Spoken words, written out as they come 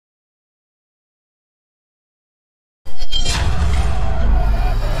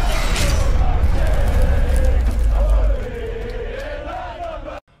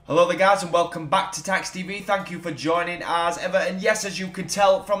Hello there guys and welcome back to Tykes TV. Thank you for joining as ever, and yes, as you can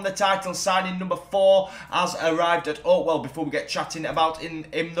tell from the title, signing number 4 has arrived at Oakwell. Before we get chatting about him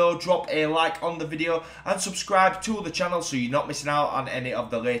though, drop a like on the video and subscribe to the channel so you're not missing out on any of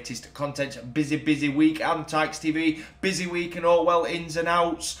the latest content. Busy week on Tykes TV, busy week in Oakwell, ins and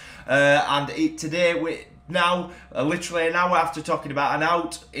outs, today we now literally an hour after talking about an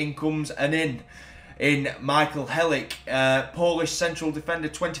out, in comes an in Michal Helik, Polish central defender,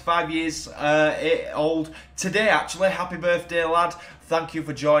 25 years old today actually. Happy birthday lad, thank you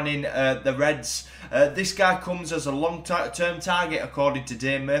for joining the Reds. This guy comes as a long-term target according to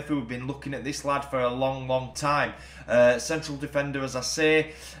Dave Murphy. We've been looking at this lad for a long time. Central defender, as I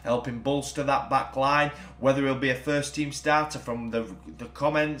say, helping bolster that back line. Whether he'll be a first team starter, from the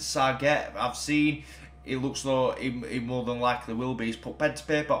comments I've seen, it looks though he more than likely will be. He's put pen to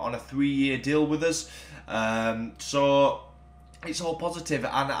paper on a 3-year deal with us, so it's all positive,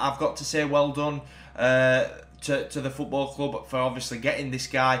 and I've got to say well done to the football club for obviously getting this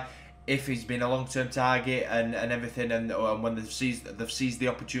guy. If he's been a long-term target and everything, and when they've seized the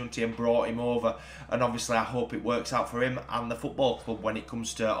opportunity and brought him over, and obviously I hope it works out for him and the football club when it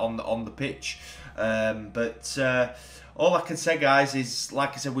comes to on the pitch. All I can say, guys, is,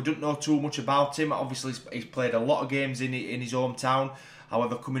 like I said, we don't know too much about him. Obviously, he's played a lot of games in his hometown.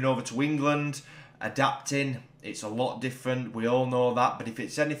 However, coming over to England, adapting, it's a lot different. We all know that. But if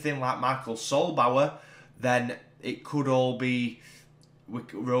it's anything like Michael Solbauer, then it could all be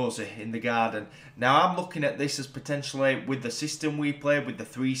rosy in the garden. Now, I'm looking at this as potentially, with the system we play, with the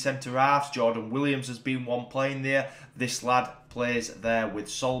 3 centre-halves, Jordan Williams has been one playing there. This lad plays there with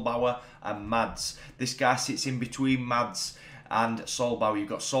Solbauer and Mads. This guy sits in between Mads and Solbauer. You've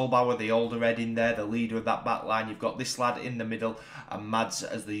got Solbauer, the older head, in there, the leader of that back line. You've got this lad in the middle, and Mads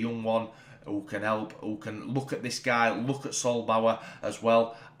as the young one, who can help, who can look at this guy, look at Solbauer as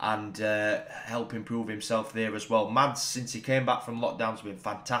well, and help improve himself there as well. Mads, since he came back from lockdown, has been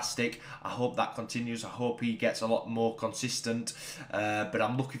fantastic. I hope that continues. I hope he gets a lot more consistent. But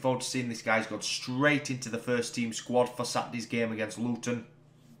I'm looking forward to seeing this guy. He's gone straight into the first team squad for Saturday's game against Luton.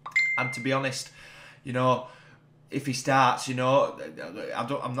 And to be honest, you know, if he starts, you know,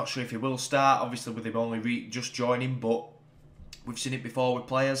 I'm not sure if he will start, obviously with him only just joining, but we've seen it before with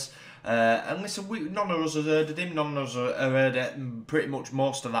players. And listen, none of us has heard of him, none of us have heard it, pretty much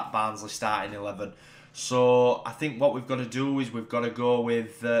most of that Barnsley starting 11. So I think what we've got to do is we've got to go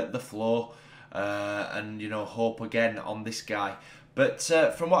with the flow and, you know, hope again on this guy. But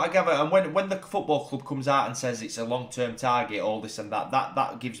from what I gather, and when the football club comes out and says it's a long-term target, all this and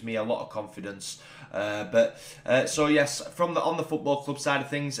that gives me a lot of confidence. So yes, on the football club side of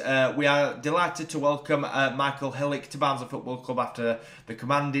things, we are delighted to welcome Michal Helik to Barnsley Football Club after the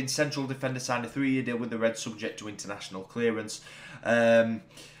commanding central defender signed a 3-year deal with the Reds subject to international clearance.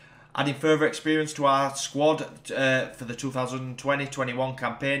 Adding further experience to our squad for the 2020-21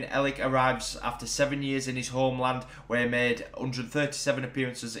 campaign, Helik arrives after 7 years in his homeland, where he made 137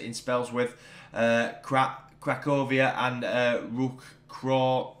 appearances in spells with Cracovia and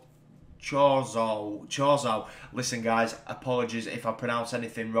Chorzów. Listen guys, apologies if I pronounce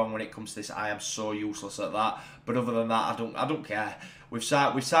anything wrong when it comes to this. I am so useless at that. But other than that, I don't care. We've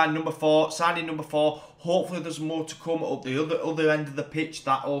signed number 4, signing number 4. Hopefully there's more to come up the other end of the pitch.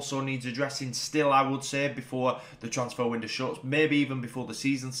 That also needs addressing still, I would say, before the transfer window shuts, maybe even before the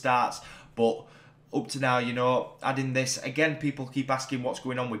season starts. But up to now, you know, adding this again, people keep asking what's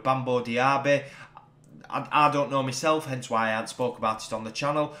going on with Bambo Diaby. I don't know myself, hence why I haven't spoke about it on the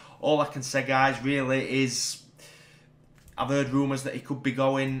channel. All I can say, guys, really is I've heard rumours that he could be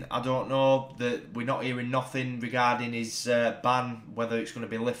going. I don't know. We're not hearing nothing regarding his ban, whether it's going to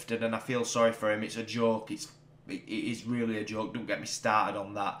be lifted, and I feel sorry for him. It's a joke. It is really a joke. Don't get me started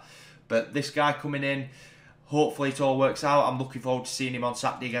on that. But this guy coming in, hopefully it all works out. I'm looking forward to seeing him on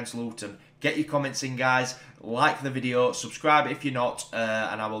Saturday against Luton. Get your comments in, guys. Like the video, subscribe if you're not,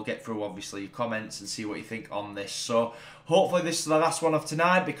 and I will get through obviously your comments and see what you think on this. So hopefully this is the last one of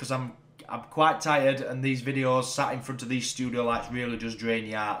tonight, because I'm quite tired, and these videos sat in front of these studio lights really does drain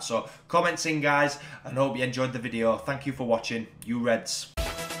your heart. So comments in, guys, and hope you enjoyed the video. Thank you for watching. You Reds.